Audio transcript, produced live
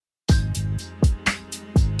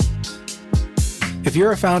If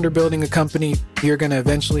you're a founder building a company, you're going to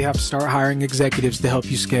eventually have to start hiring executives to help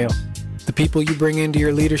you scale. The people you bring into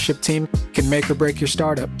your leadership team can make or break your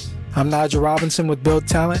startup. I'm Nigel Robinson with Build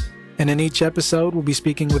Talent, and in each episode, we'll be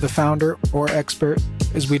speaking with a founder or expert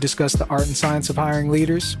as we discuss the art and science of hiring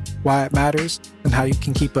leaders, why it matters, and how you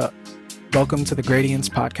can keep up. Welcome to the Gradients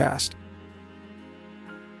Podcast.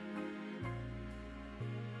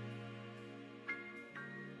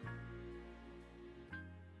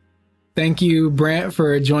 Thank you, Brent,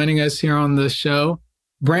 for joining us here on the show.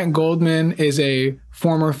 Brent Goldman is a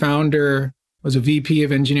former founder, was a VP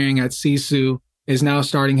of engineering at Sisu, is now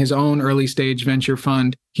starting his own early stage venture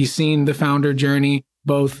fund. He's seen the founder journey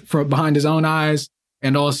both from behind his own eyes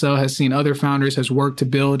and also has seen other founders, has worked to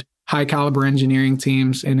build high caliber engineering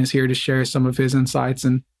teams, and is here to share some of his insights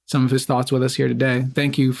and some of his thoughts with us here today.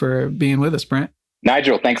 Thank you for being with us, Brent.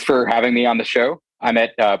 Nigel, thanks for having me on the show. I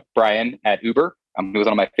met Brian at Uber. He was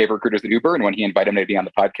one of my favorite recruiters at Uber. And when he invited me to be on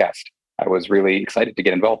the podcast, I was really excited to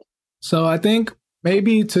get involved. So I think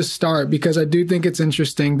maybe to start, because I do think it's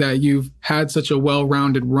interesting that you've had such a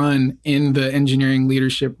well-rounded run in the engineering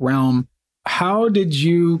leadership realm. How did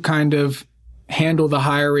you kind of handle the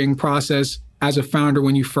hiring process as a founder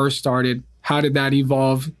when you first started? How did that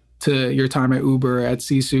evolve to your time at Uber, at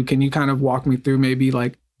Sisu? Can you kind of walk me through maybe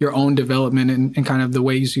like your own development and kind of the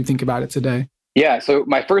ways you think about it today? Yeah. So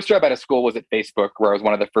my first job out of school was at Facebook, where I was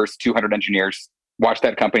one of the first 200 engineers. Watched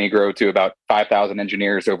that company grow to about 5,000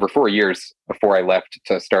 engineers over 4 years before I left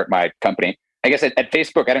to start my company. I guess at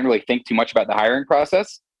Facebook, I didn't really think too much about the hiring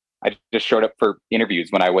process. I just showed up for interviews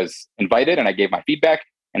when I was invited, and I gave my feedback,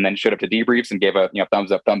 and then showed up to debriefs and gave a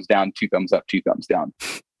thumbs up, thumbs down, 2 thumbs up, 2 thumbs down.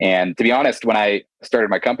 And to be honest, when I started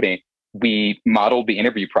my company, we modeled the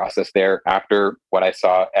interview process there after what I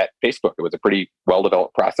saw at Facebook. It was a pretty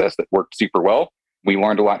well-developed process that worked super well. We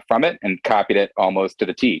learned a lot from it and copied it almost to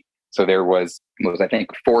the T. So there was I think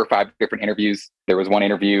 4 or 5 different interviews. There was one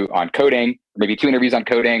interview on coding, maybe 2 interviews on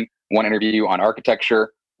coding, 1 interview on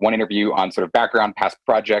architecture, 1 interview on sort of background, past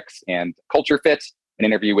projects and culture fit, an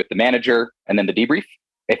interview with the manager, and then the debrief.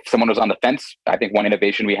 If someone was on the fence, I think one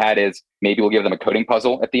innovation we had is maybe we'll give them a coding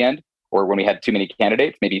puzzle at the end. Or when we had too many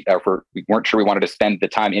candidates, maybe we weren't sure we wanted to spend the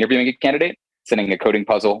time interviewing a candidate, sending a coding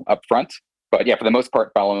puzzle up front. But yeah, for the most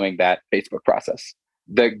part, following that Facebook process.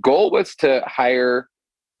 The goal was to hire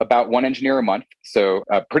about 1 engineer a month. So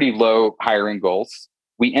pretty low hiring goals.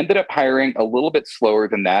 We ended up hiring a little bit slower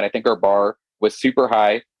than that. I think our bar was super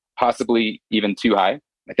high, possibly even too high.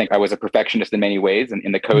 I think I was a perfectionist in many ways,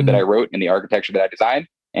 in the code that I wrote, in the architecture that I designed,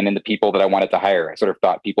 and in the people that I wanted to hire. I sort of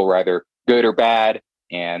thought people were either good or bad,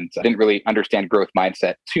 and I didn't really understand growth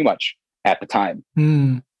mindset too much at the time.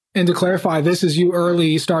 And to clarify, this is you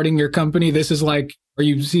early starting your company. This is like, are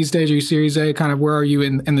you seed stage, are you Series A? Kind of where are you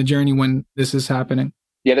in the journey when this is happening?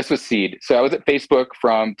 Yeah, this was seed. So I was at Facebook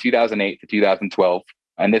from 2008 to 2012.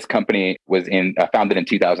 And this company was founded in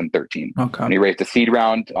 2013. Okay. And we raised a seed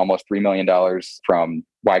round, almost $3 million from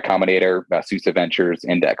Y Combinator, SUSE Ventures,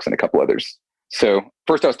 Index, and a couple others. So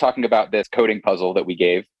first I was talking about this coding puzzle that we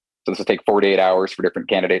gave. So this will take 4 to 8 hours for different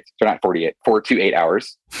candidates. So not 48, 4 to 8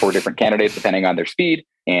 hours for different candidates, depending on their speed.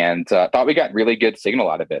 And thought we got really good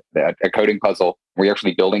signal out of it. A coding puzzle where you're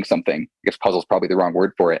actually building something. I guess puzzle is probably the wrong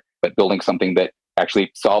word for it, but building something that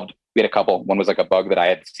actually solved. We had a couple. One was like a bug that I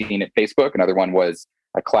had seen at Facebook. Another one was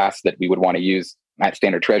a class that we would want to use at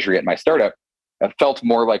Standard Treasury at my startup. It felt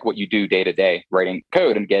more like what you do day to day, writing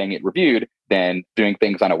code and getting it reviewed, than doing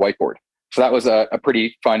things on a whiteboard. So that was a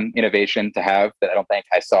pretty fun innovation to have that I don't think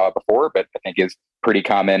I saw before, but I think is pretty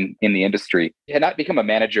common in the industry. I had not become a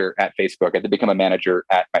manager at Facebook. I had to become a manager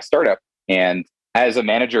at my startup. And as a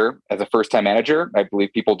manager, as a first-time manager, I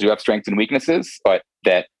believe people do have strengths and weaknesses, but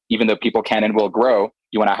that even though people can and will grow,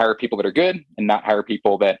 you want to hire people that are good and not hire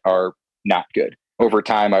people that are not good. Over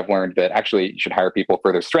time, I've learned that actually you should hire people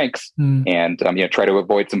for their strengths and try to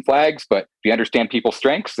avoid some flags. But if you understand people's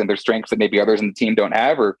strengths and their strengths that maybe others in the team don't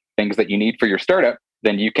have, or things that you need for your startup,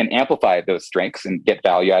 then you can amplify those strengths and get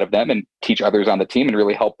value out of them and teach others on the team and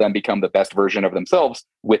really help them become the best version of themselves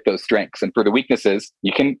with those strengths. And for the weaknesses,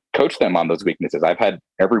 you can coach them on those weaknesses. I've had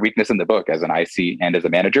every weakness in the book as an IC and as a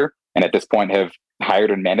manager. And at this point have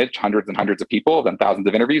hired and managed hundreds and hundreds of people, done thousands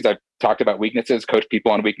of interviews. I've talked about weaknesses, coached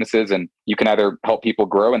people on weaknesses, and you can either help people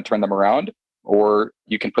grow and turn them around, or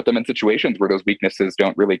you can put them in situations where those weaknesses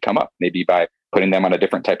don't really come up, maybe by putting them on a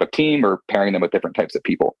different type of team or pairing them with different types of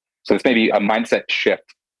people. So it's maybe a mindset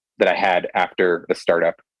shift that I had after the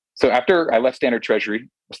startup. So after I left Standard Treasury, I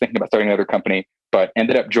was thinking about starting another company, but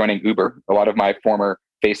ended up joining Uber. A lot of my former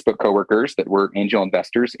Facebook coworkers that were angel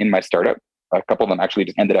investors in my startup, a couple of them actually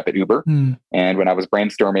just ended up at Uber. And when I was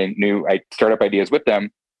brainstorming new startup ideas with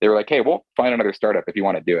them, they were like, hey, we'll find another startup if you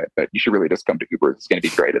want to do it, but you should really just come to Uber. It's going to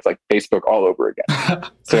be great. It's like Facebook all over again.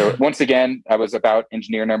 So once again, I was about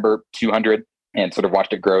engineer number 200 and sort of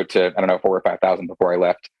watched it grow to, I don't know, 4,000 or 5,000 before I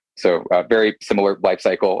left. So very similar life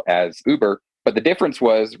cycle as Uber. But the difference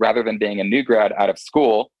was, rather than being a new grad out of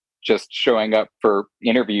school, just showing up for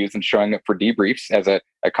interviews and showing up for debriefs as a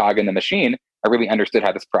cog in the machine, I really understood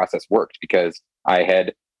how this process worked because I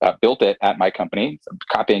had built it at my company,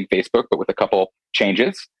 copying Facebook, but with a couple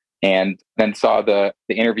changes, and then saw the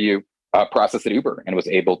interview process at Uber and was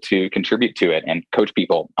able to contribute to it and coach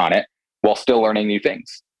people on it while still learning new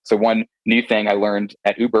things. So one new thing I learned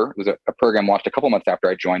at Uber was a program launched a couple months after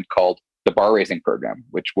I joined called the bar raising program,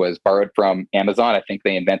 which was borrowed from Amazon. I think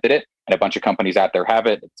they invented it, and a bunch of companies out there have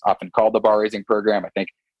it. It's often called the bar raising program. I think,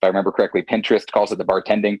 if I remember correctly, Pinterest calls it the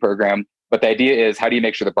bartending program. But the idea is, how do you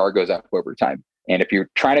make sure the bar goes up over time? And if you're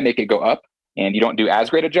trying to make it go up and you don't do as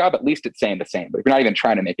great a job, at least it's staying the same. But if you're not even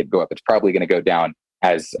trying to make it go up, it's probably going to go down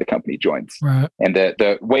as the company joins. Right. And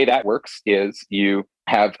the way that works is you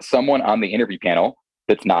have someone on the interview panel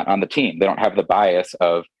that's not on the team. They don't have the bias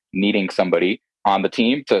of needing somebody on the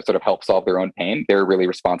team to sort of help solve their own pain. They're really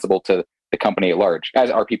responsible to the company at large, as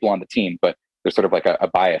are people on the team, but there's sort of like a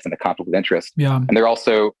bias and a conflict of interest. Yeah. And they're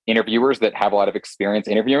also interviewers that have a lot of experience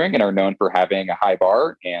interviewing and are known for having a high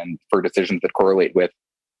bar and for decisions that correlate with.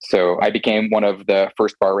 So I became one of the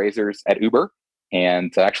first bar raisers at Uber.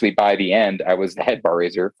 And actually, by the end, I was the head bar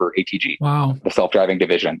raiser for ATG, Wow. the self-driving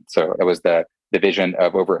division. So it was the division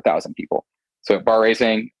of over 1,000 people. So bar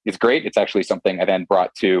raising is great. It's actually something I then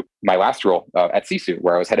brought to my last role at Sisu,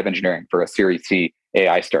 where I was head of engineering for a Series C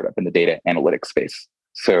AI startup in the data analytics space.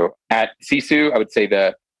 So at Sisu, I would say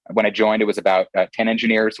that when I joined, it was about 10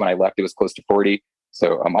 engineers. When I left, it was close to 40.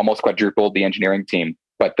 So I'm almost quadrupled the engineering team.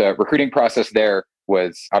 But the recruiting process there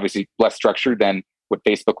was obviously less structured than what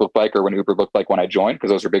Facebook looked like or when Uber looked like when I joined, because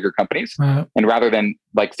those are bigger companies. Right. And rather than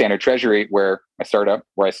like Standard Treasury, where I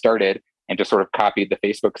started and just sort of copied the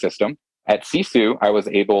Facebook system, at Sisu, I was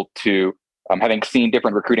able to, having seen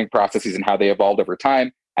different recruiting processes and how they evolved over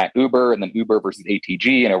time at Uber and then Uber versus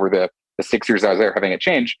ATG, and over the 6 years I was there having it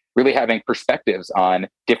change, really having perspectives on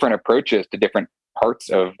different approaches to different parts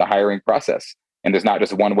of the hiring process. And there's not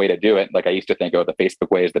just one way to do it. Like I used to think, oh, the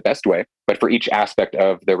Facebook way is the best way. But for each aspect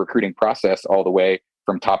of the recruiting process, all the way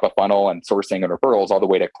from top of funnel and sourcing and referrals, all the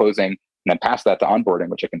way to closing, and then past that to onboarding,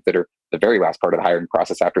 which I consider the very last part of the hiring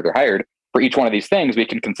process after they're hired. For each one of these things, we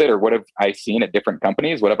can consider, what have I seen at different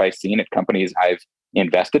companies? What have I seen at companies I've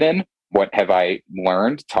invested in? What have I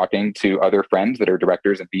learned talking to other friends that are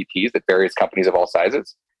directors and VPs at various companies of all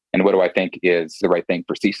sizes? And what do I think is the right thing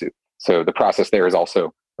for Sisu? So the process there has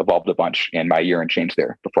also evolved a bunch in my year and change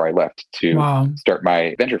there before I left to start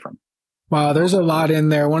my venture firm. Wow, there's a lot in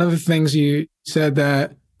there. One of the things you said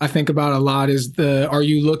that I think about a lot is are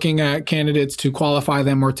you looking at candidates to qualify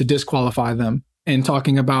them or to disqualify them? And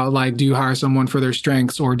talking about, like, do you hire someone for their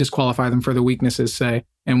strengths or disqualify them for their weaknesses, say?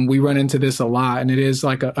 And we run into this a lot, and it is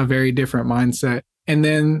like a very different mindset. And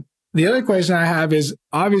then the other question I have is,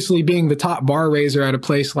 obviously being the top bar raiser at a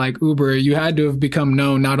place like Uber, you had to have become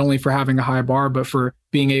known not only for having a high bar, but for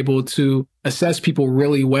being able to assess people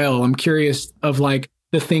really well. I'm curious of like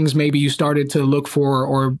the things maybe you started to look for,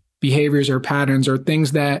 or behaviors or patterns or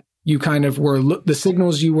things that you kind of were, the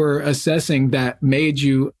signals you were assessing that made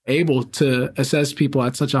you able to assess people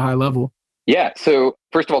at such a high level. Yeah. So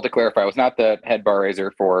first of all, to clarify, I was not the head bar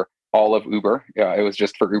raiser for all of Uber. It was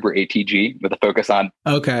just for Uber ATG with a focus on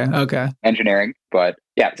engineering. But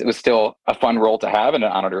yeah, it was still a fun role to have and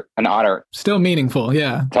an honor. Still meaningful.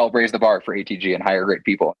 Yeah. To help raise the bar for ATG and hire great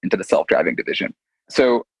people into the self-driving division.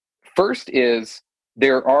 So first is,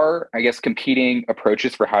 there are, I guess, competing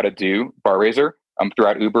approaches for how to do bar raiser.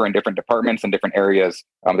 Throughout Uber in different departments and different areas,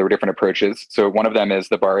 there were different approaches. So one of them is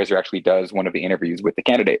the bar raiser actually does one of the interviews with the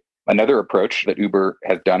candidate. Another approach that Uber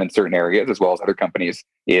has done in certain areas, as well as other companies,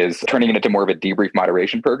 is turning it into more of a debrief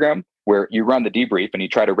moderation program, where you run the debrief and you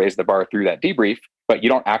try to raise the bar through that debrief, but you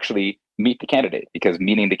don't actually meet the candidate, because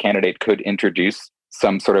meeting the candidate could introduce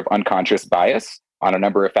some sort of unconscious bias on a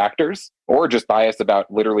number of factors, or just bias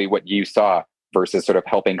about literally what you saw versus sort of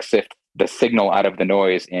helping sift the signal out of the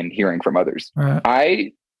noise in hearing from others. Right.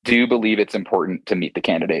 I do believe it's important to meet the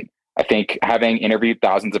candidate. I think, having interviewed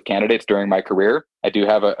thousands of candidates during my career, I do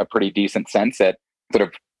have a pretty decent sense at sort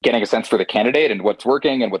of getting a sense for the candidate and what's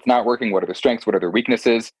working and what's not working, what are their strengths, what are their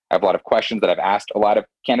weaknesses. I have a lot of questions that I've asked a lot of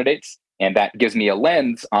candidates, and that gives me a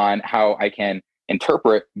lens on how I can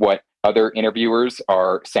interpret what other interviewers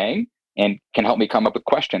are saying and can help me come up with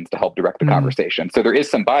questions to help direct the conversation. So there is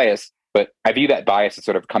some bias, but I view that bias as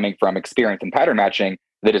sort of coming from experience and pattern matching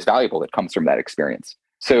that is valuable, that comes from that experience.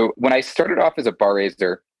 So when I started off as a bar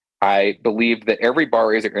raiser, I believe that every bar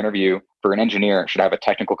raiser interview for an engineer should have a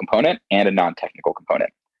technical component and a non-technical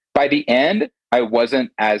component. By the end, I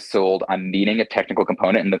wasn't as sold on needing a technical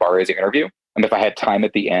component in the bar raiser interview. And if I had time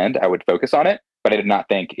at the end, I would focus on it. But I did not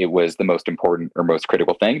think it was the most important or most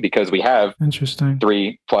critical thing because we have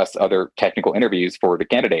 3+ other technical interviews for the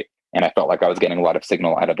candidate. And I felt like I was getting a lot of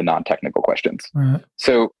signal out of the non-technical questions. Right.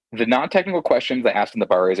 So the non-technical questions I asked in the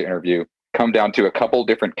bar raiser interview come down to a couple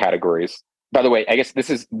different categories. By the way, I guess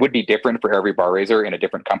this would be different for every bar raiser in a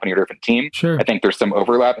different company or different team. Sure. I think there's some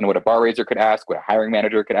overlap in what a bar raiser could ask, what a hiring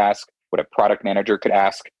manager could ask, what a product manager could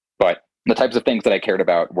ask. But the types of things that I cared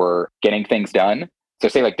about were getting things done. So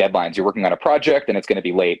say like deadlines, you're working on a project and it's going to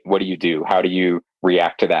be late. What do you do? How do you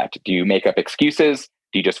react to that? Do you make up excuses?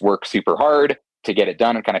 Do you just work super hard to get it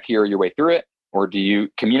done and kind of hear your way through it? Or do you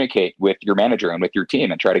communicate with your manager and with your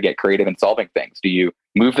team and try to get creative in solving things? Do you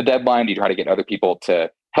move the deadline? Do you try to get other people to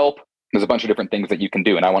help? There's a bunch of different things that you can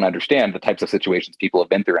do. And I want to understand the types of situations people have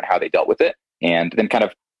been through and how they dealt with it, and then kind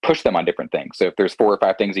of push them on different things. So if there's 4 or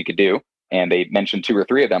 5 things you could do and they mentioned 2 or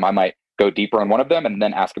 3 of them, I might go deeper on one of them and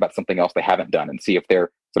then ask about something else they haven't done and see if they're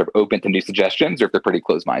sort of open to new suggestions or if they're pretty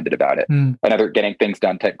closed-minded about it. Another getting things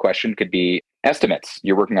done type question could be estimates.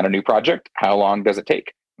 You're working on a new project. How long does it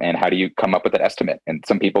take? And how do you come up with that estimate? And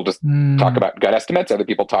some people just talk about gut estimates. Other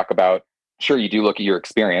people talk about, sure, you do look at your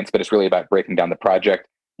experience, but it's really about breaking down the project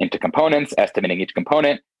into components, estimating each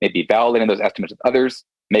component, maybe validating those estimates with others,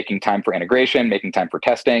 making time for integration, making time for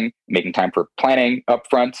testing, making time for planning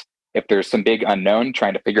upfront. If there's some big unknown,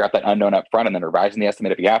 trying to figure out that unknown up front and then revising the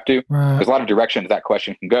estimate if you have to. Right. There's a lot of directions that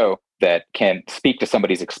question can go that can speak to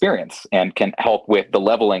somebody's experience and can help with the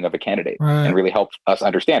leveling of a candidate and really help us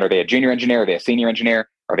understand, are they a junior engineer? Are they a senior engineer?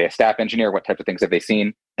 Are they a staff engineer? What types of things have they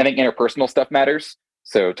seen? I think interpersonal stuff matters.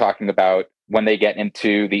 So talking about when they get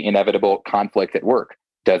into the inevitable conflict at work,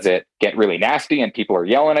 does it get really nasty and people are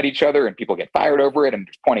yelling at each other and people get fired over it and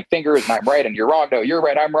just pointing fingers and I'm right and you're wrong. No, you're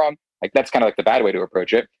right. I'm wrong. Like that's kind of like the bad way to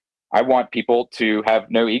approach it. I want people to have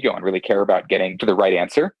no ego and really care about getting to the right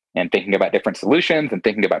answer and thinking about different solutions and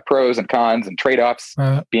thinking about pros and cons and trade-offs,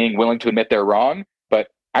 being willing to admit they're wrong. But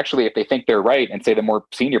actually, if they think they're right and say the more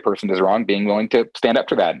senior person is wrong, being willing to stand up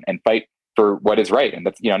to that and fight for what is right. And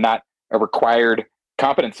that's, not a required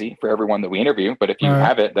competency for everyone that we interview. But if you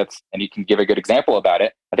have it, and you can give a good example about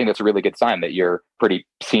it, I think that's a really good sign that you're pretty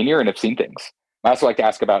senior and have seen things. I also like to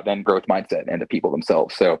ask about then growth mindset and the people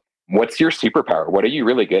themselves. So what's your superpower? What are you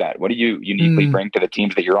really good at? What do you uniquely bring to the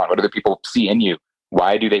teams that you're on? What do the people see in you?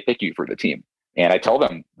 Why do they pick you for the team? And I tell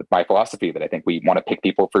them my philosophy that I think we want to pick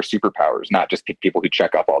people for superpowers, not just pick people who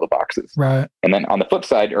check off all the boxes. Right. And then on the flip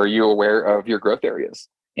side, are you aware of your growth areas?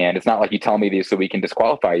 And it's not like you tell me these so we can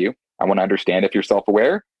disqualify you. I want to understand if you're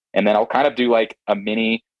self-aware. And then I'll kind of do like a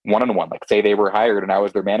mini one-on-one, like say they were hired and I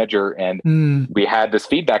was their manager and we had this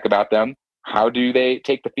feedback about them. How do they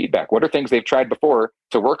take the feedback? What are things they've tried before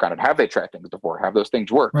to work on it? Have they tried things before? Have those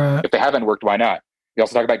things worked? Right. If they haven't worked, why not? We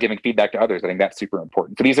also talk about giving feedback to others. I think that's super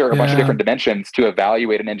important. So these are a bunch of different dimensions to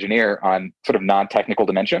evaluate an engineer on sort of non-technical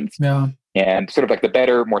dimensions. Yeah. And sort of like the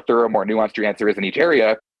better, more thorough, more nuanced your answer is in each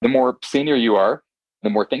area, the more senior you are, the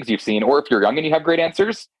more things you've seen. Or if you're young and you have great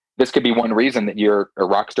answers, this could be one reason that you're a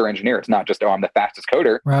rock star engineer. It's not just, I'm the fastest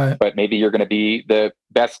coder, but maybe you're going to be the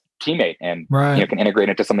best teammate and can integrate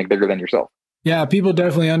into something bigger than yourself. Yeah, people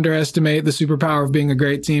definitely underestimate the superpower of being a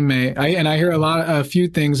great teammate. I hear a few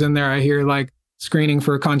things in there. I hear like screening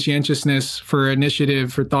for conscientiousness, for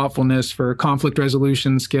initiative, for thoughtfulness, for conflict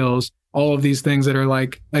resolution skills, all of these things that are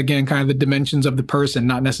like, again, kind of the dimensions of the person,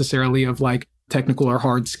 not necessarily of like technical or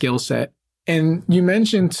hard skill set. And you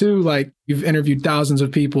mentioned too, like you've interviewed thousands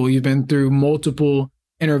of people, you've been through multiple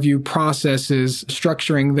interview processes,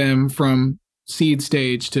 structuring them from seed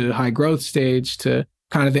stage to high growth stage to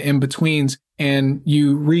kind of the in-betweens. And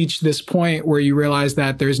you reach this point where you realize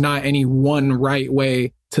that there's not any one right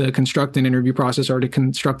way to construct an interview process or to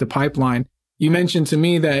construct a pipeline. You mentioned to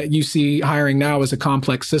me that you see hiring now as a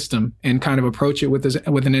complex system and kind of approach it with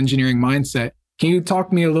an engineering mindset. Can you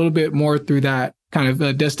talk me a little bit more through that kind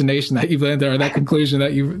of destination that you've landed or that conclusion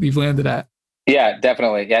that you've landed at? Yeah,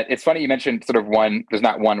 definitely. Yeah, it's funny you mentioned sort of there's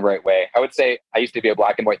not one right way. I would say I used to be a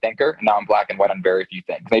black and white thinker, and now I'm black and white on very few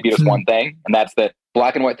things. Maybe just one thing, and that's that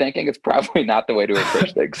black and white thinking is probably not the way to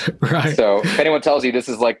approach things. Right. So if anyone tells you this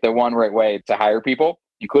is like the one right way to hire people,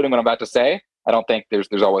 including what I'm about to say, I don't think there's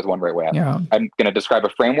always one right way. Yeah. I'm going to describe a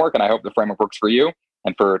framework, and I hope the framework works for you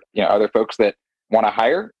and for other folks that want to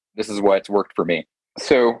hire. This is what's worked for me.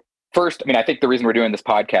 So first, I think the reason we're doing this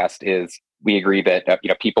podcast is we agree that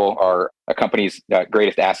people are a company's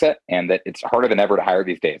greatest asset, and that it's harder than ever to hire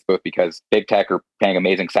these days, both because big tech are paying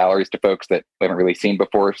amazing salaries to folks that we haven't really seen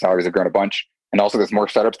before. Salaries have grown a bunch. And also there's more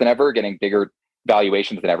startups than ever, getting bigger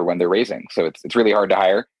valuations than ever when they're raising. So it's really hard to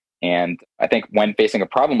hire. And I think when facing a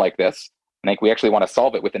problem like this, I think we actually want to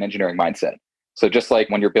solve it with an engineering mindset. So just like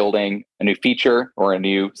when you're building a new feature or a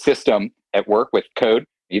new system at work with code,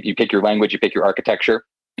 you pick your language, you pick your architecture,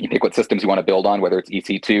 you pick what systems you want to build on, whether it's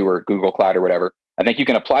EC2 or Google Cloud or whatever. I think you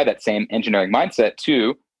can apply that same engineering mindset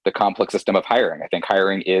to the complex system of hiring. I think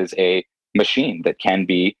hiring is a machine that can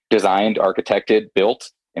be designed, architected, built,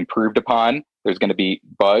 improved upon. There's going to be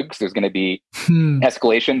bugs, there's going to be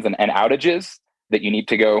escalations and outages that you need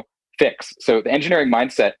to go fix. So the engineering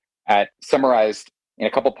mindset summarized in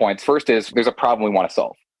a couple points. First is there's a problem we want to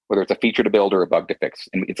solve, whether it's a feature to build or a bug to fix.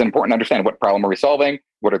 And it's important to understand what problem are we solving?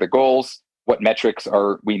 What are the goals? What metrics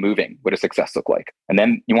are we moving? What does success look like? And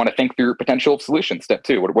then you want to think through potential solutions. Step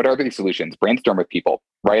two, what are these solutions? Brainstorm with people,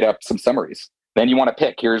 write up some summaries. Then you want to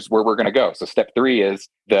pick, here's where we're going to go. So step three is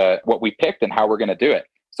what we picked and how we're going to do it.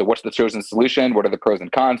 So what's the chosen solution? What are the pros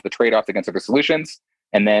and cons, the trade-offs against other solutions?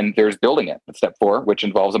 And then there's building it. That's step four, which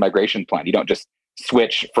involves a migration plan. You don't just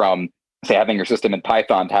switch from, say, having your system in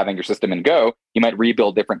Python to having your system in Go. You might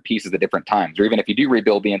rebuild different pieces at different times. Or even if you do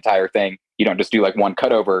rebuild the entire thing, you don't just do like one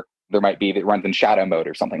cutover. There might be that runs in shadow mode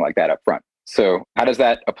or something like that up front. So how does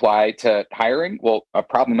that apply to hiring? Well, a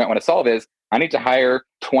problem you might want to solve is I need to hire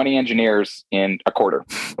 20 engineers in a quarter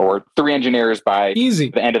or 3 engineers by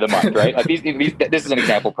the end of the month, right? Like this is an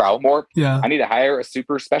example problem. Or I need to hire a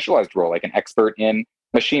super specialized role, like an expert in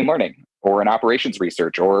machine learning or an operations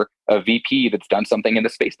research or a VP that's done something in the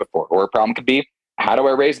space before. Or a problem could be, how do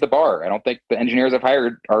I raise the bar? I don't think the engineers I've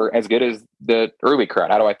hired are as good as the early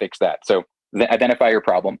crowd. How do I fix that? So identify your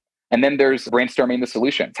problem. And then there's brainstorming the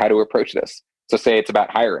solutions, how to approach this. So say it's about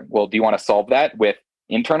hiring. Well, do you want to solve that with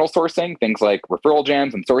internal sourcing, things like referral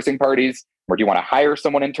jams and sourcing parties? Or do you want to hire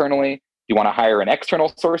someone internally? Do you want to hire an external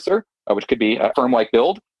sourcer, which could be a firm like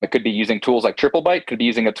Build? It could be using tools like TripleByte, could be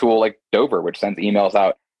using a tool like Dover, which sends emails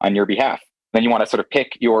out on your behalf. Then you want to sort of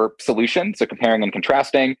pick your solution. So comparing and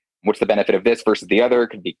contrasting, what's the benefit of this versus the other?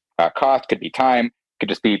 Could be cost, could be time, could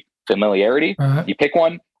just be familiarity. You pick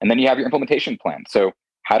one, and then you have your implementation plan. So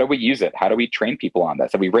how do we use it? How do we train people on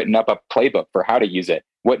this? Have we written up a playbook for how to use it?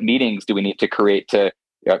 What meetings do we need to create to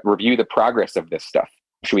review the progress of this stuff?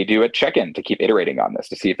 Should we do a check-in to keep iterating on this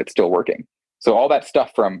to see if it's still working? So all that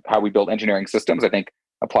stuff from how we build engineering systems, I think,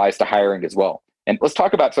 applies to hiring as well. And let's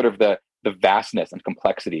talk about sort of the vastness and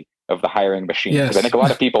complexity of the hiring machine. Because I think a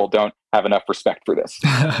lot of people don't have enough respect for this.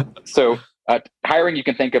 So hiring you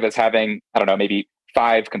can think of as having, maybe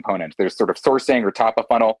 5 components. There's sort of sourcing or top of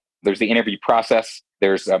funnel. There's the interview process.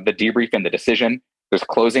 There's the debrief and the decision. There's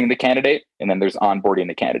closing the candidate. And then there's onboarding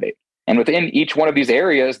the candidate. And within each one of these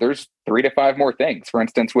areas, there's 3 to 5 more things. For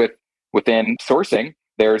instance, within sourcing,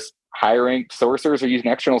 there's hiring sourcers or using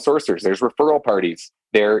external sourcers. There's referral parties.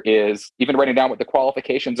 There is even writing down what the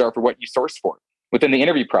qualifications are for what you source for. Within the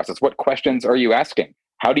interview process, what questions are you asking?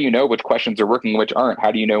 How do you know which questions are working and which aren't?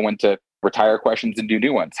 How do you know when to retire questions and do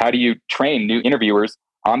new ones? How do you train new interviewers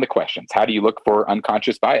on the questions? How do you look for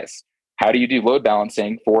unconscious bias? How do you do load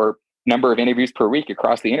balancing for number of interviews per week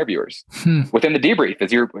across the interviewers? Within the debrief,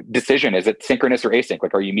 is your decision, is it synchronous or async?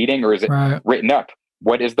 Like, are you meeting or is it written up?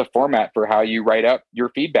 What is the format for how you write up your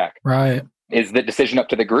feedback? Is the decision up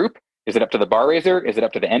to the group? Is it up to the bar raiser? Is it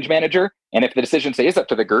up to the eng manager? And if the decision say is up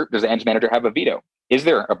to the group, does the eng manager have a veto? Is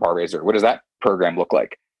there a bar raiser? What does that program look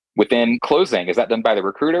like? Within closing, is that done by the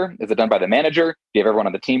recruiter? Is it done by the manager? Do you have everyone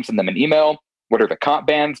on the team send them an email? What are the comp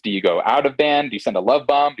bands? Do you go out of band? Do you send a love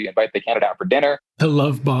bomb? Do you invite the candidate out for dinner? The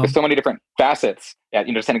love bomb. There's so many different facets.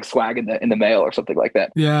 Sending swag in the mail or something like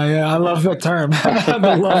that. Yeah, I love the term.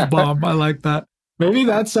 The love bomb. I like that. Maybe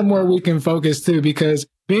that's somewhere we can focus too, because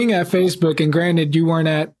being at Facebook, and granted, you weren't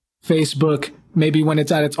at Facebook maybe when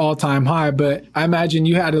it's at its all-time high, but I imagine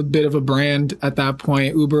you had a bit of a brand at that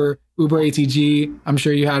point. Uber ATG, I'm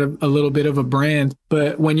sure you had a little bit of a brand.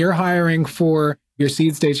 But when you're hiring for your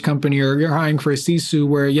seed stage company, or you're hiring for a CSU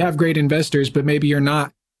where you have great investors, but maybe you're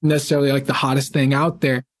not necessarily like the hottest thing out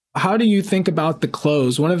there, how do you think about the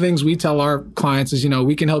close? One of the things we tell our clients is,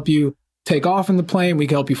 we can help you take off in the plane, we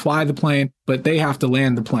can help you fly the plane, but they have to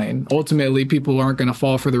land the plane. Ultimately, people aren't going to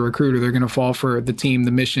fall for the recruiter. They're going to fall for the team,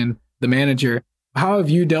 the mission, the manager. How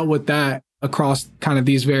have you dealt with that across kind of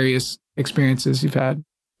these various experiences you've had?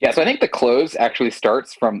 Yeah, so I think the close actually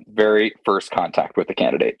starts from very first contact with the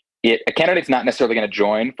candidate. A candidate's not necessarily going to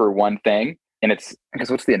join for one thing. And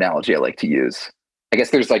what's the analogy I like to use? I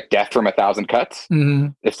guess there's like death from 1,000 cuts.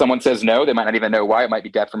 If someone says no, they might not even know why. It might be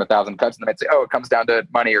death from 1,000 cuts. And they might say, it comes down to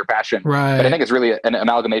money or passion. Right. But I think it's really an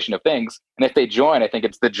amalgamation of things. And if they join, I think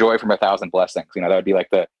it's the joy from 1,000 blessings. That would be like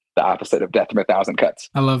the opposite of death from 1,000 cuts.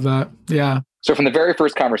 I love that. Yeah. So from the very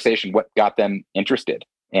first conversation, what got them interested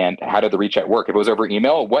and how did the reach out work? If it was over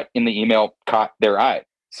email, what in the email caught their eye?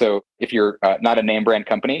 So if you're not a name brand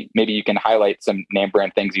company, maybe you can highlight some name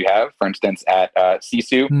brand things you have. For instance, at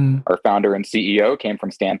Sisu, our founder and CEO came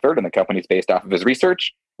from Stanford and the company's based off of his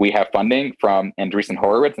research. We have funding from Andreessen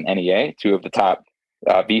Horowitz and NEA, two of the top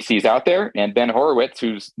VCs out there. And Ben Horowitz,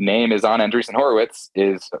 whose name is on Andreessen Horowitz,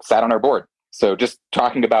 is sat on our board. So just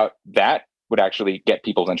talking about that would actually get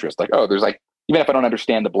people's interest. Like, oh, there's like, even if I don't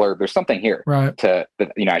understand the blurb, there's something here to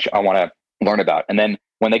that, I want to learn about. And then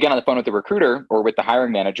when they get on the phone with the recruiter or with the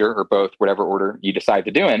hiring manager or both, whatever order you decide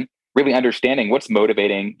to do in, really understanding what's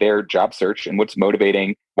motivating their job search and what's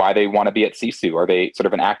motivating why they want to be at Sisu. Are they sort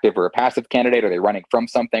of an active or a passive candidate? Are they running from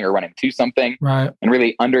something or running to something? Right. And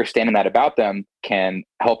really understanding that about them can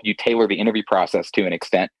help you tailor the interview process to an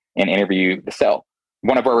extent and interview the sell.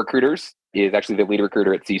 One of our recruiters is actually the lead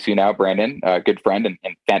recruiter at Sisu now, Brandon, a good friend and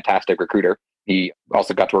fantastic recruiter. He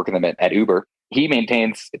also got to work with him at Uber. He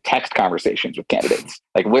maintains text conversations with candidates,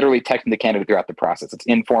 like literally texting the candidate throughout the process. It's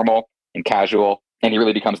informal and casual, and he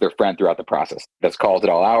really becomes their friend throughout the process. Does calls at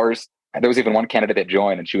all hours. There was even one candidate that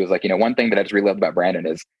joined, and she was like, one thing that I just really loved about Brandon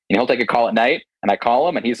is, he'll take a call at night, and I call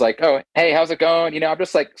him, and he's like, oh, hey, how's it going? I'm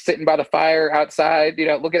just like sitting by the fire outside,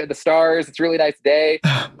 looking at the stars. It's a really nice day.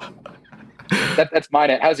 That's my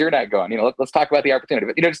net. How's your night going? Let's talk about the opportunity.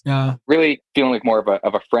 But just really feeling like more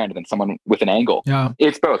of a friend than someone with an angle. Yeah.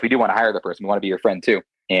 It's both. We do want to hire the person. We want to be your friend too.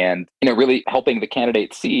 And really helping the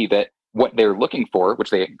candidate see that what they're looking for, which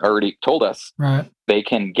they already told us, they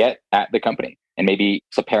can get at the company. And maybe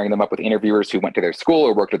so pairing them up with interviewers who went to their school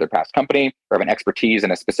or worked at their past company or have an expertise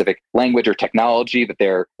in a specific language or technology that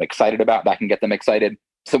they're excited about, that can get them excited.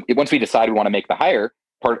 So once we decide we want to make the hire,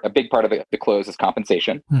 a big part of the close is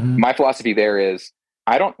compensation. My philosophy there is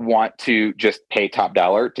I don't want to just pay top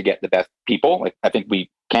dollar to get the best people. Like I think we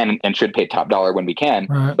can and should pay top dollar when we can,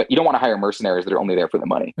 but you don't want to hire mercenaries that are only there for the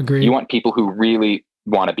money. Agreed. You want people who really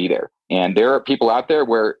want to be there. And there are people out there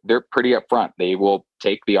where they're pretty upfront. They will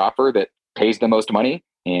take the offer that pays the most money.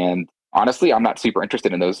 And honestly, I'm not super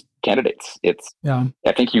interested in those candidates.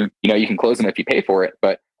 I think you can close them if you pay for it,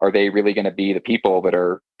 but are they really going to be the people that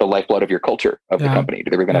are the lifeblood of your culture of the company? Do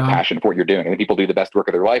they really have passion for what you're doing? And people do the best work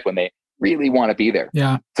of their life when they really want to be there.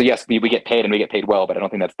 Yeah. So yes, we get paid and we get paid well, but I don't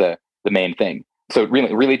think that's the main thing. So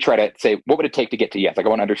really try to say, what would it take to get to yes? Like I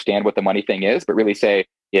want to understand what the money thing is, but really say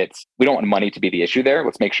we don't want money to be the issue there.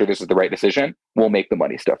 Let's make sure this is the right decision. We'll make the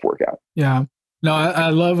money stuff work out. Yeah. No, I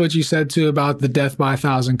love what you said too about the death by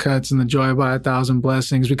 1,000 cuts and the joy by 1,000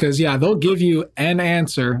 blessings, because they'll give you an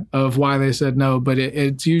answer of why they said no, but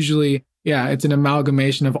it's usually, it's an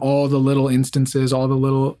amalgamation of all the little instances, all the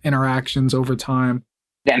little interactions over time.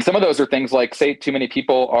 Yeah, and some of those are things like, say, too many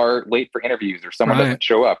people are late for interviews or someone doesn't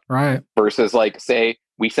show up. Right. Versus like, say,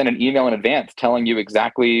 we send an email in advance telling you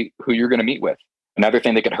exactly who you're going to meet with. Another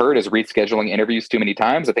thing that could hurt is rescheduling interviews too many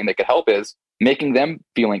times. The thing that could help is making them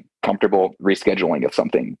feeling comfortable rescheduling if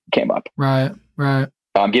something came up. Right.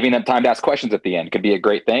 Giving them time to ask questions at the end could be a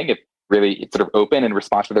great thing if really it's sort of open in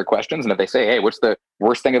response to their questions. And if they say, hey, what's the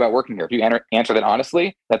worst thing about working here? If you answer that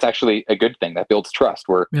honestly, that's actually a good thing. That builds trust,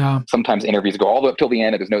 where sometimes interviews go all the way up till the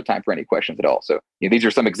end and there's no time for any questions at all. So these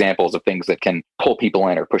are some examples of things that can pull people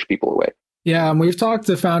in or push people away. Yeah, and we've talked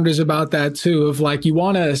to founders about that too, of like, you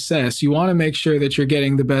want to assess, you want to make sure that you're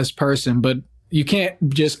getting the best person, but you can't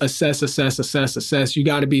just assess. You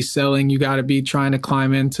got to be selling. You got to be trying to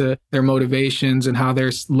climb into their motivations and how they're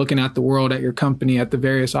looking at the world, at your company, at the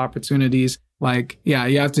various opportunities. Like, you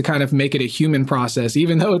have to kind of make it a human process.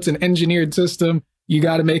 Even though it's an engineered system, you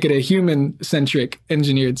got to make it a human-centric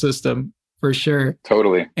engineered system for sure.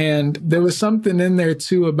 Totally. And there was something in there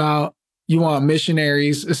too about you want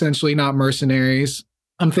missionaries, essentially, not mercenaries.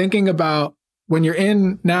 I'm thinking about when you're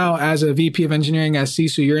in now as a VP of engineering at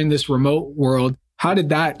Sisu, you're in this remote world. How did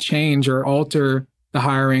that change or alter the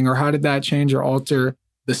hiring, or how did that change or alter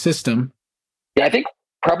the system? Yeah, I think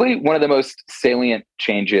probably one of the most salient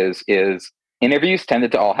changes is interviews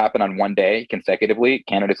tended to all happen on one day consecutively.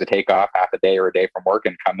 Candidates would take off half a day or a day from work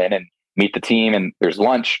and come in and meet the team, and there's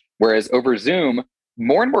lunch. Whereas over Zoom,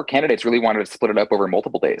 more and more candidates really wanted to split it up over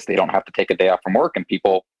multiple days. They don't have to take a day off from work, and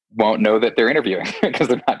people won't know that they're interviewing because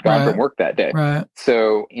they're not gone from work that day. Right.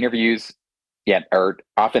 So interviews are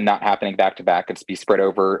often not happening back to back. It's be spread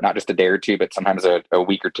over not just a day or two, but sometimes a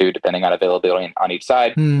week or two, depending on availability on each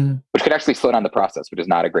side, which could actually slow down the process, which is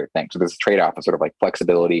not a great thing. So there's a trade-off of sort of like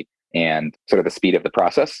flexibility and sort of the speed of the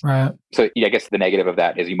process. Right. So I guess the negative of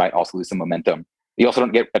that is you might also lose some momentum. You also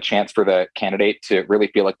don't get a chance for the candidate to really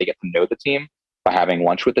feel like they get to know the team by having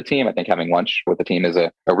lunch with the team. I think having lunch with the team is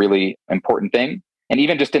a really important thing. And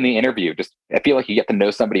even just in the interview, I feel like you get to know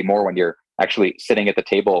somebody more when you're actually sitting at the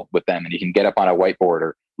table with them and you can get up on a whiteboard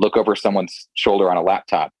or look over someone's shoulder on a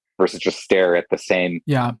laptop versus just stare at the same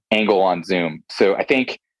angle on Zoom. So I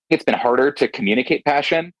think it's been harder to communicate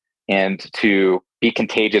passion and to be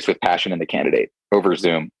contagious with passion in the candidate over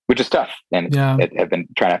Zoom, which is tough. And I've been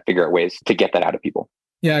trying to figure out ways to get that out of people.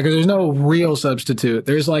 Yeah, because there's no real substitute.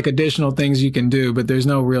 There's like additional things you can do, but there's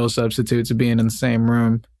no real substitute to being in the same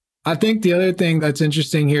room. I think the other thing that's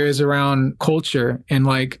interesting here is around culture and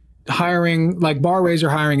like hiring, like bar raiser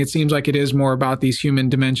hiring. It seems like it is more about these human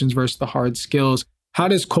dimensions versus the hard skills. How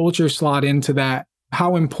does culture slot into that?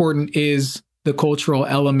 How important is the cultural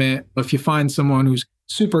element? If you find someone who's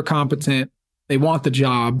super competent, they want the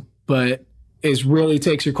job, but really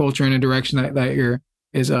takes your culture in a direction that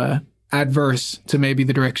is adverse to maybe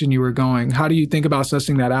the direction you were going. How do you think about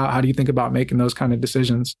sussing that out? How do you think about making those kind of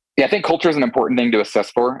decisions? Yeah, I think culture is an important thing to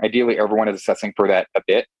assess for. Ideally, everyone is assessing for that a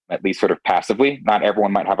bit, at least sort of passively. Not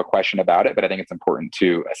everyone might have a question about it, but I think it's important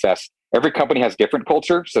to assess. Every company has different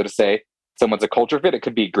culture. So to say someone's a culture fit, it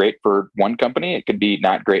could be great for one company. It could be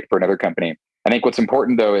not great for another company. I think what's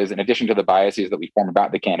important, though, is in addition to the biases that we form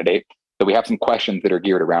about the candidate, that we have some questions that are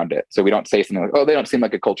geared around it. So we don't say something like, oh, they don't seem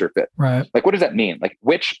like a culture fit. Right. Like, what does that mean? Like,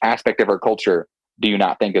 which aspect of our culture do you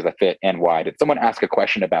not think is a fit and why? Did someone ask a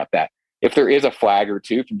question about that? If there is a flag or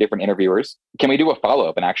two from different interviewers, can we do a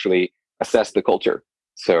follow-up and actually assess the culture?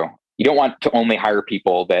 So you don't want to only hire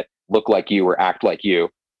people that look like you or act like you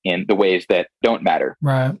in the ways that don't matter.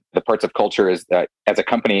 Right. The parts of culture is that as a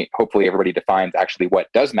company, hopefully everybody defines actually what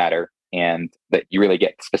does matter and that you really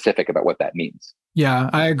get specific about what that means. Yeah,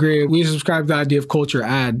 I agree. We subscribe to the idea of culture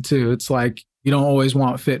add too. It's like you don't always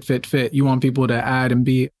want fit. You want people to add and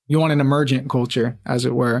you want an emergent culture, as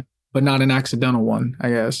it were, but not an accidental one, I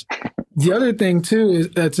guess. The other thing too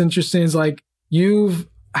that's interesting is like you've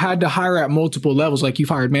had to hire at multiple levels. Like you've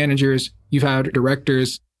hired managers, you've had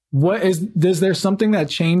directors. Is there something that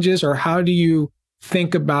changes, or how do you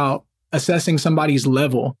think about assessing somebody's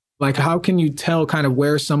level? Like how can you tell kind of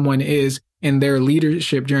where someone is in their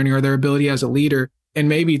leadership journey or their ability as a leader? And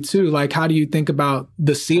maybe too, like, how do you think about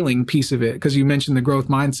the ceiling piece of it? Because you mentioned the growth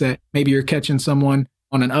mindset. Maybe you're catching someone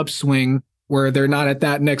on an upswing where they're not at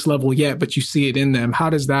that next level yet, but you see it in them. How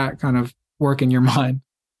does that kind of work in your mind?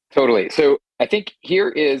 Totally. So I think here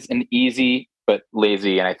is an easy but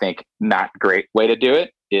lazy and I think not great way to do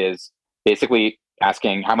it is basically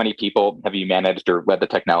asking how many people have you managed or led the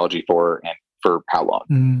technology for and for how long?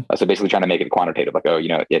 Mm. So basically trying to make it quantitative, like,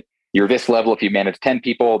 you're this level if you manage 10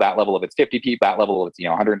 people, that level if it's 50 people, that level if it's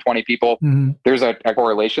 120 people. Mm-hmm. There's a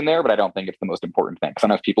correlation there, but I don't think it's the most important thing.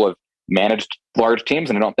 Sometimes people have managed large teams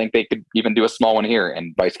and I don't think they could even do a small one here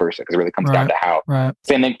and vice versa, because it really comes down to how. Right.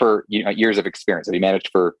 Same thing for years of experience. If you managed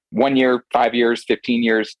for 1 year, 5 years, 15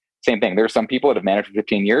 years, same thing. There's some people that have managed for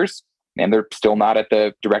 15 years and they're still not at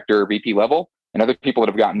the director or VP level. And other people that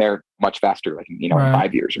have gotten there much faster, like, in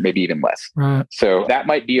 5 years or maybe even less. Right. So that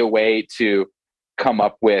might be a way to come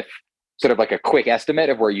up with sort of like a quick estimate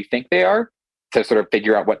of where you think they are to sort of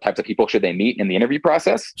figure out what types of people should they meet in the interview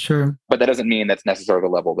process. Sure. But that doesn't mean that's necessarily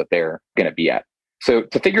the level that they're going to be at. So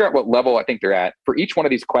to figure out what level I think they're at, for each one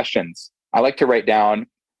of these questions, I like to write down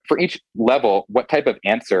for each level, what type of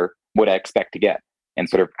answer would I expect to get? And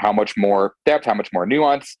sort of how much more depth, how much more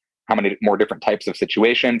nuance, how many more different types of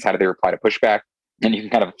situations, how do they reply to pushback? And you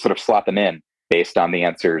can kind of sort of slot them in based on the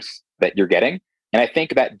answers that you're getting. And I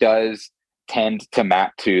think that does tend to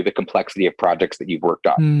map to the complexity of projects that you've worked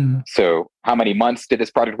on. Mm. So how many months did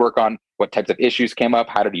this project work on? What types of issues came up?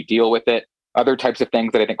 How did you deal with it? Other types of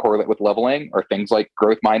things that I think correlate with leveling are things like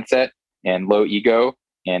growth mindset and low ego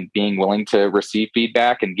and being willing to receive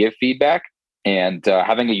feedback and give feedback and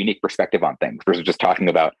having a unique perspective on things versus just talking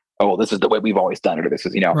about, oh, this is the way we've always done it, or this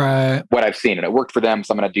is, right, what I've seen and it worked for them,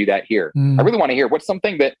 so I'm going to do that here. Mm. I really want to hear what's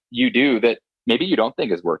something that you do that maybe you don't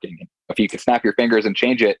think is working. If you could snap your fingers and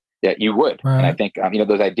change it, yeah, you would. Right. And I think,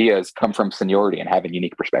 those ideas come from seniority and having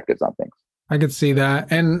unique perspectives on things. I could see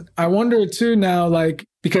that. And I wonder too now, like,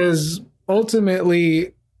 because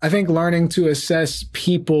ultimately, I think learning to assess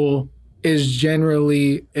people is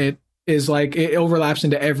generally, it overlaps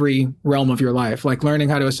into every realm of your life. Like learning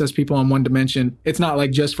how to assess people on one dimension. It's not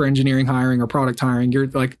like just for engineering hiring or product hiring. You're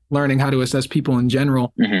like learning how to assess people in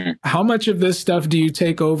general. Mm-hmm. How much of this stuff do you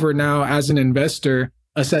take over now as an investor,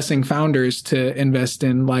 assessing founders to invest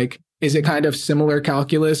in? Like, is it kind of similar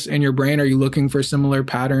calculus in your brain? Are you looking for similar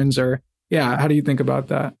patterns, or how do you think about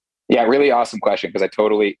that? Yeah, really awesome question, because I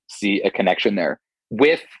totally see a connection there.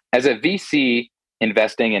 As a VC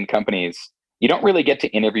investing in companies, you don't really get to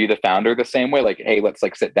interview the founder the same way. Like, hey, let's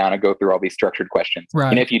sit down and go through all these structured questions. Right.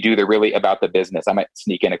 And if you do, they're really about the business. I might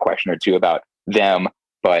sneak in a question or two about them.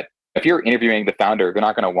 But if you're interviewing the founder, they're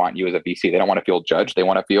not going to want you as a VC. They don't want to feel judged. They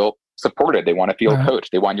want to feel supported. They want to feel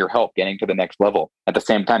coached. They want your help getting to the next level. At the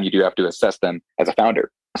same time, you do have to assess them as a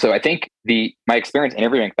founder. So I think my experience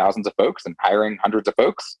interviewing thousands of folks and hiring hundreds of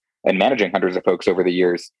folks and managing hundreds of folks over the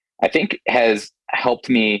years, I think has helped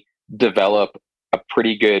me develop a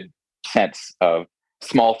pretty good sense of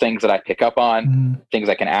small things that I pick up on, things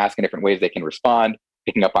I can ask in different ways they can respond,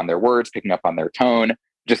 picking up on their words, picking up on their tone,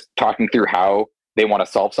 just talking through how they want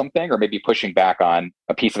to solve something, or maybe pushing back on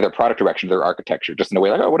a piece of their product direction, their architecture, just in a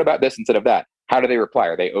way like, oh, what about this instead of that? How do they reply?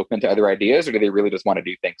 Are they open to other ideas, or do they really just want to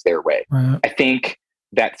do things their way? Right. I think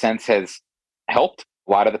that sense has helped.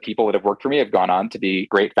 A lot of the people that have worked for me have gone on to be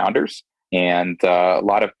great founders. And a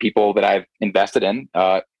lot of people that I've invested in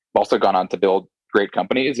have also gone on to build great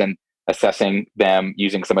companies, and assessing them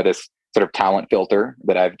using some of this sort of talent filter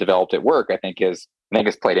that I've developed at work, I think has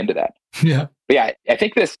played into that. Yeah. But yeah, I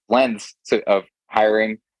think this lens of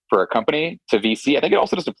hiring for a company to VC, I think it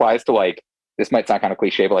also just applies to, like, this might sound kind of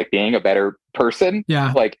cliche, but like being a better person,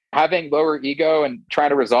 like having lower ego and trying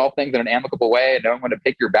to resolve things in an amicable way and knowing when to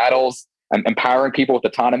pick your battles, and empowering people with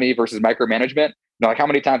autonomy versus micromanagement. Like, how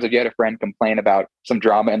many times have you had a friend complain about some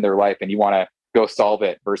drama in their life and you want to go solve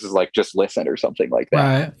it versus like just listen or something like that?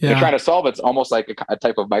 Right. Yeah. You're trying to solve it's almost like a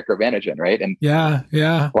type of micromanagement, right? And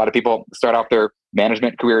a lot of people start off their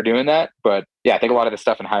management career doing that. But yeah, I think a lot of the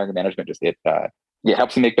stuff in hiring and management just it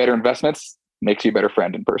helps you make better investments, makes you a better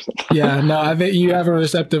friend in person. Yeah, no, I think you have a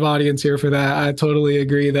receptive audience here for that. I totally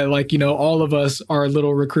agree that, like, all of us are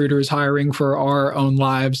little recruiters hiring for our own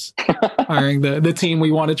lives, hiring the team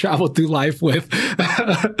we want to travel through life with,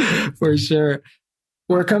 for sure.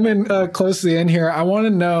 We're coming close to the end here. I want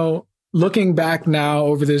to know, looking back now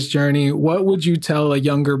over this journey, what would you tell a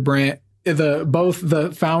younger Brent, both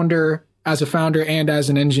the founder, as a founder and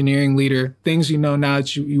as an engineering leader, things you know now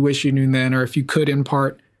that you wish you knew then, or if you could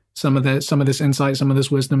impart some of this insight, some of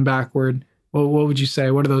this wisdom backward, what would you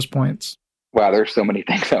say? What are those points? Wow, there's so many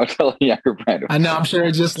things I would tell a younger Brent. I know, I'm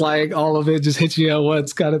sure just like all of it just hits you at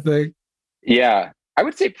once kind of thing. Yeah, I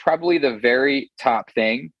would say probably the very top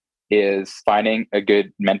thing is finding a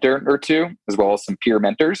good mentor or two, as well as some peer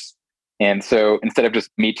mentors. And so instead of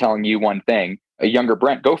just me telling you one thing, a younger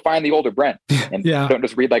Brent, go find the older Brent, and don't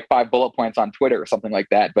just read like 5 bullet points on Twitter or something like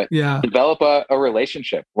that, but develop a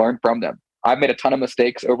relationship, learn from them. I've made a ton of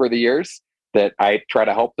mistakes over the years that I try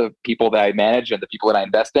to help the people that I manage and the people that I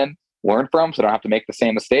invest in learn from, so I don't have to make the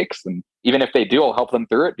same mistakes. And even if they do, I'll help them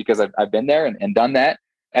through it because I've been there and done that.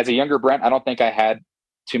 As a younger Brent, I don't think I had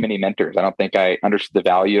too many mentors. I don't think I understood the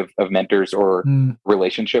value of mentors or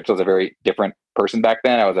relationships. I was a very different person back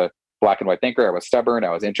then. I was a black and white thinker. I was stubborn. I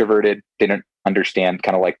was introverted, didn't understand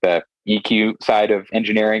kind of like the EQ side of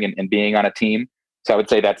engineering and being on a team. So I would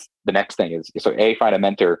say that's the next thing is, so A, find a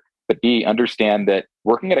mentor, but B, understand that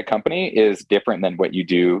working at a company is different than what you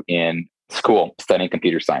do in school studying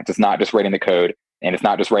computer science. It's not just writing the code, and it's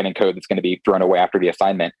not just writing code that's going to be thrown away after the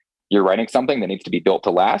assignment. You're writing something that needs to be built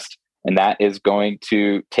to last. And that is going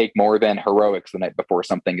to take more than heroics the night before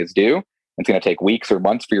something is due. It's going to take weeks or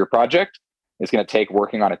months for your project. It's going to take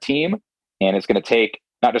working on a team. And it's going to take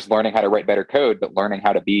not just learning how to write better code, but learning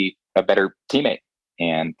how to be a better teammate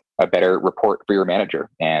and a better report for your manager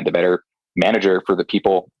and a better manager for the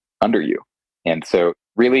people under you. And so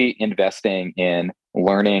really investing in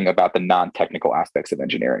learning about the non-technical aspects of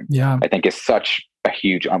engineering, I think is such a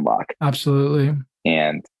huge unlock. Absolutely.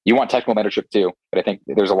 And you want technical mentorship too, but I think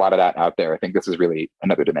there's a lot of that out there. I think this is really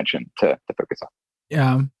another dimension to focus on.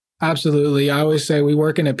 Yeah, absolutely. I always say we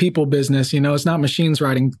work in a people business. It's not machines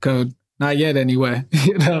writing code, not yet anyway.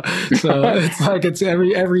 So it's like it's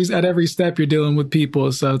at every step you're dealing with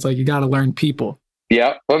people. So it's like you got to learn people.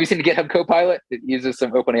 Yeah. Well, have you seen the GitHub Copilot? It uses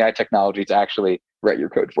some OpenAI technology to actually write your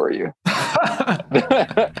code for you.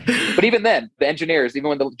 But even then, the engineers, even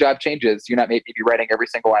when the job changes, you're not maybe writing every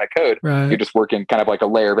single line of code. Right. You're just working kind of like a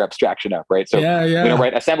layer of abstraction up, right? So we don't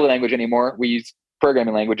write assembly language anymore. We use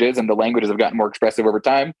programming languages, and the languages have gotten more expressive over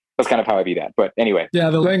time. That's kind of how I view that. But anyway.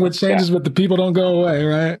 Yeah, the language changes, but the people don't go away,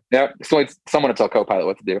 right? Yeah. So it's someone to tell Copilot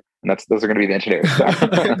what to do. And those are going to be the engineers. So.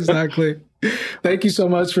 Exactly. Thank you so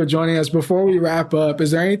much for joining us. Before we wrap up,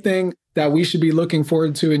 is there anything that we should be looking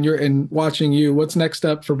forward to in watching you? What's next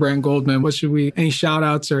up for Brent Goldman? Any shout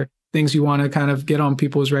outs or things you want to kind of get on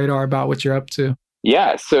people's radar about what you're up to?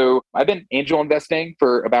 Yeah. So I've been angel investing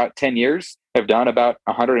for about 10 years. I've done about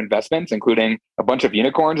 100 investments, including a bunch of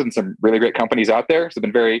unicorns and some really great companies out there. So I've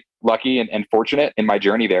been very lucky and fortunate in my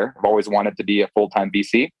journey there. I've always wanted to be a full-time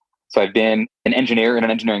VC. So I've been an engineer and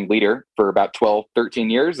an engineering leader for about 12, 13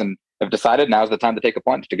 years. And I've decided now's the time to take a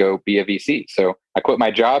plunge to go be a VC. So I quit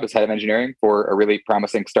my job as head of engineering for a really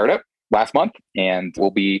promising startup. last month, and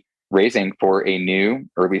we'll be raising for a new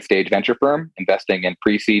early stage venture firm, investing in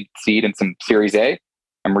pre-seed, seed, and some Series A.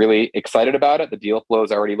 I'm really excited about it. The deal flow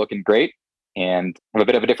is already looking great, and I have a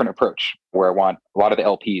bit of a different approach where I want a lot of the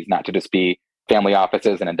LPs not to just be family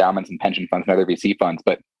offices and endowments and pension funds and other VC funds,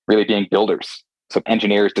 but really being builders. So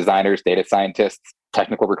engineers, designers, data scientists,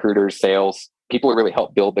 technical recruiters, sales, people who really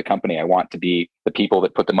help build the company. I want to be the people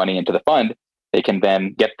that put the money into the fund. They can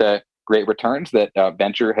then get the great returns that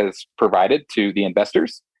venture has provided to the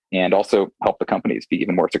investors and also help the companies be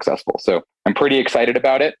even more successful. So I'm pretty excited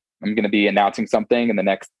about it. I'm going to be announcing something in the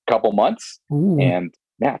next couple months. Ooh. And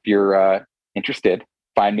yeah, if you're interested,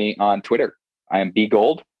 find me on Twitter. I am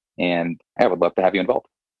bgold, and I would love to have you involved.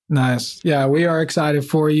 Nice. Yeah, we are excited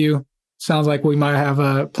for you. Sounds like we might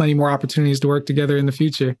have plenty more opportunities to work together in the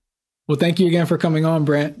future. Well, thank you again for coming on,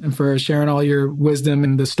 Brent, and for sharing all your wisdom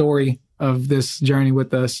and the story of this journey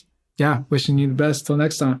with us. Yeah, wishing you the best. Till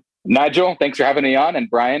next time. Nigel, thanks for having me on. And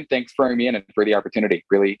Brian, thanks for bringing me in and for the opportunity.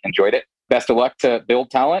 Really enjoyed it. Best of luck to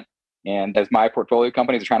Build Talent. And as my portfolio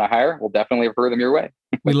companies are trying to hire, we'll definitely refer them your way.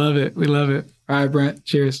 We love it. We love it. All right, Brent.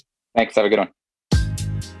 Cheers. Thanks. Have a good one.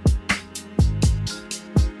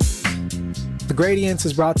 The Gradients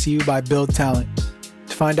is brought to you by Build Talent.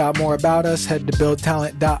 To find out more about us, head to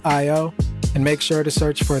buildtalent.io and make sure to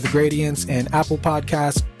search for The Gradients in Apple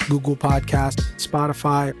Podcasts, Google Podcasts,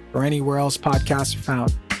 Spotify, or anywhere else podcasts are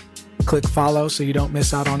found. Click follow so you don't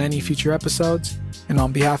miss out on any future episodes. And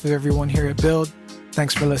on behalf of everyone here at Build,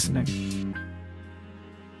 thanks for listening.